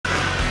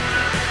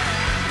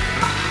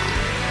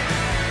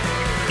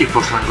I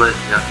pošla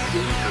gledati ja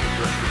sjednica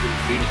da što bili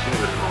fini su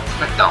nevrlo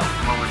SmackDown,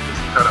 malo što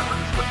se karama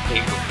na svoj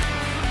Angle.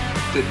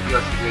 Te ja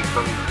sam gledati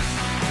kao da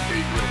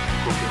je bio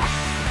koliko je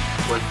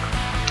svojka.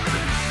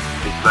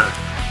 Big Barrett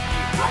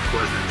i Brock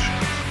Lesnar više.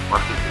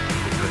 Martin se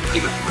ti gleda,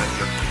 igra tu meni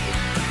jako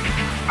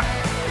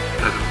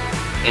ne znam,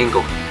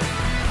 Angle.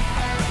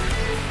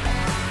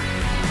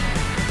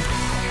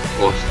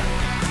 Austin.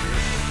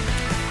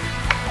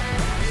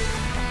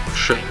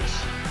 Sheamus.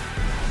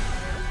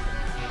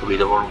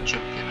 Pobjeda World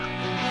Championa.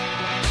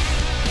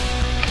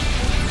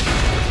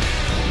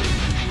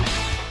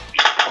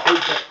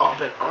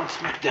 Open on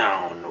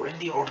SmackDown,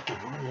 Randy Orton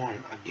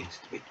 1-1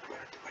 against Big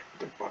Barrett,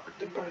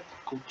 the Barrett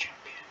Cool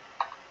Champion.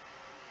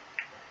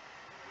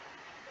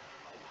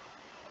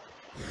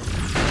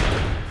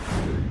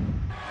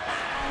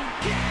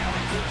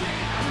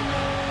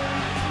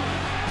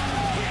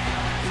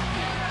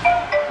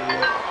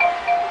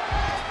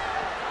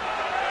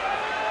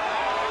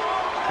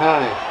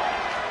 Hi.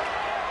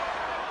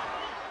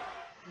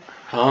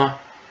 Huh?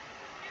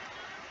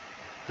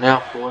 Now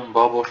pulling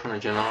bubbles from the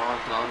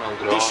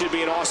This should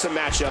be an awesome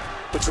matchup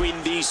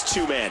between these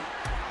two men.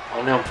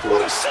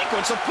 What a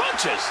sequence of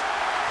punches!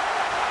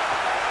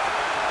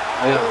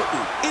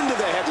 Into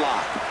the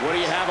headlock. What do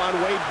you have on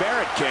Wade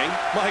Barrett, King?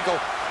 Michael,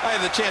 I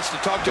had the chance to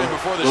talk to him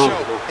before the show,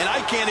 and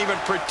I can't even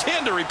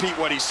pretend to repeat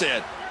what he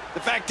said.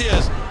 The fact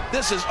is,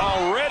 this is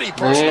already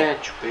personal,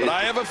 but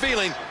I have a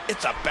feeling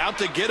it's about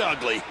to get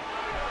ugly.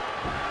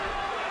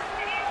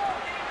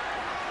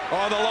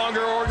 Oh, the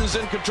longer Orton's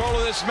in control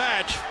of this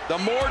match, the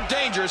more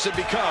dangerous it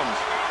becomes.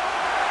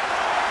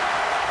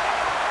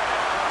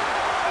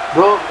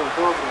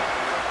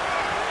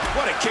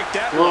 What a kick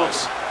that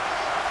was.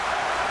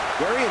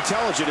 Very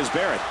intelligent is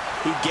Barrett.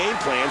 He game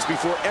plans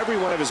before every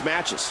one of his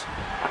matches.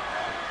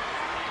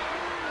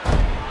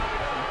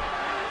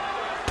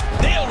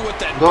 Nailed with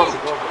that boot.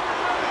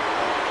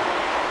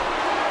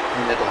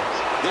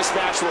 This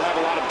match will have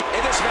a lot of...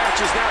 And this match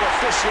is now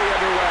officially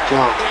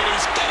underway. And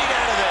he's getting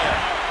out of there.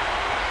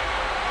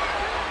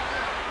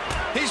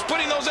 He's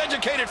putting those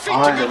educated feet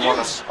to good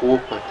use.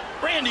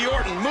 Randy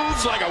Orton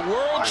moves like a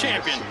world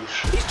champion.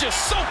 He's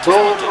just so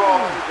talented.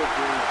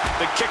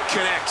 The kick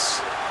connects.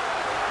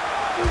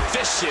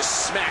 Vicious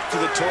smack to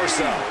the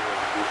torso.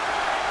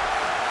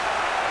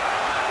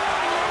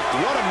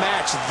 What a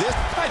match this.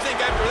 I think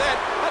after that,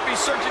 I'd be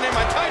searching in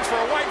my tights for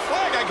a white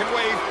flag I could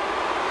wave.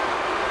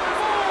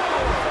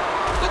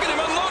 Look at him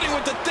unloading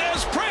with the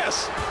Dez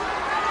press.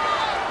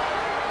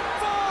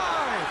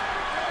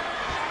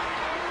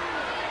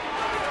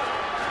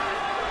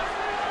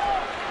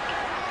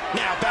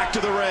 Now back to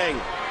the ring.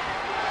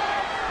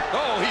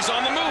 Oh, he's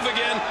on the move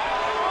again.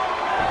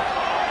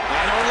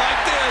 I don't like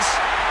this.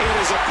 And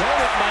his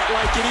opponent might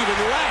like it even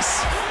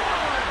less.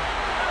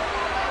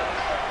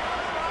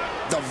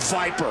 The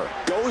Viper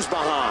goes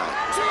behind.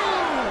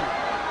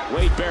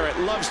 Wade Barrett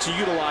loves to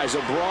utilize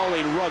a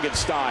brawling, rugged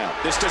style.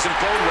 This doesn't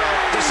bode well.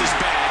 This is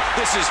bad.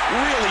 This is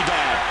really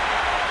bad.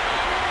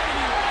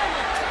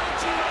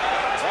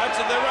 That's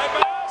it, they're right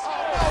back.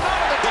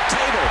 The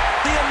table.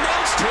 The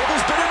announce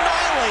table's been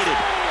annihilated.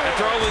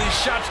 After all of these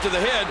shots to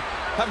the head,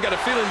 I've got a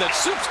feeling that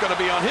Soup's going to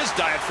be on his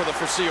diet for the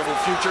foreseeable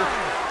future.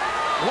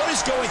 What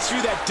is going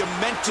through that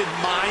demented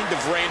mind of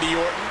Randy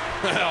Orton?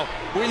 Well,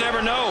 we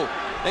never know.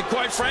 And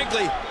quite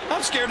frankly,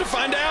 I'm scared to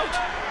find out.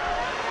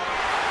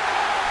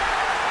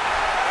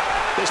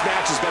 This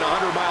match has been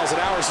 100 miles an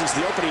hour since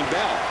the opening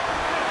bell.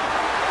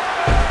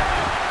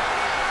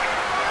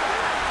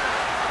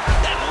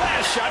 That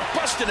last shot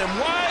busted him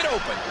wide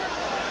open.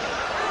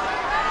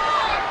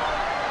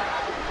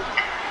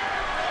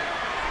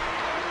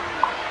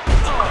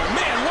 Oh,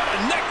 man, what a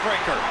neck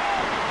breaker.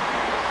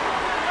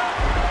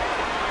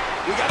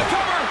 We got a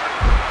cover.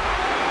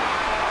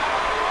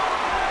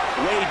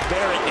 Wade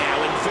Barrett now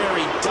in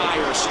very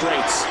dire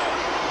straits.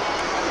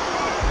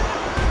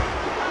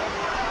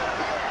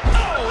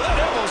 Oh, that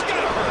elbow's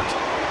gotta hurt.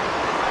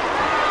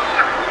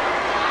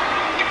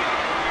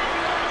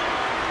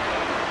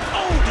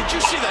 Oh, did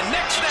you see the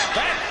neck snap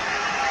back?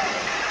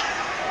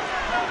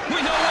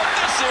 We know what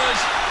this is.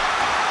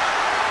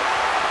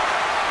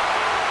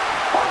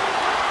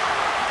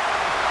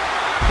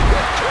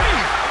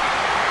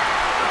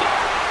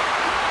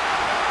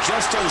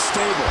 Just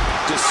unstable,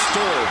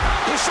 disturbed.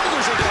 His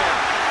shoulders are down.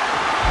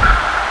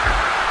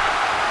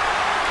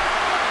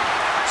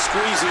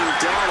 Squeezing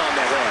down on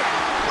the head.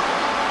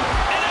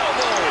 An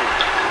elbow.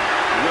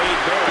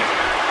 Wade Barrett.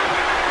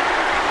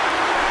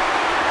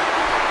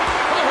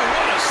 Oh,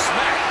 what a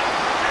smack.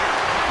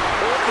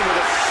 Orton with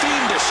a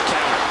fiendish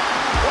counter.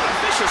 What a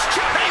vicious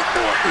chop. Hey,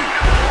 Orton.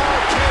 Oh,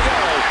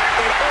 KO.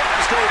 And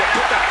Orton's going to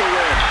pick up the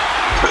win.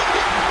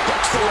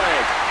 Hooks the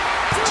leg.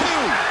 2.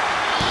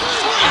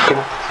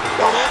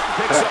 Orton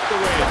picks up the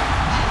win.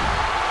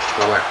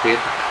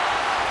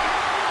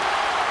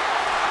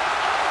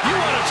 You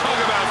want to talk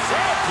about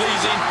crowd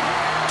pleasing?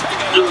 Take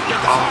a look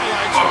at the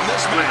highlights from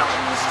this match.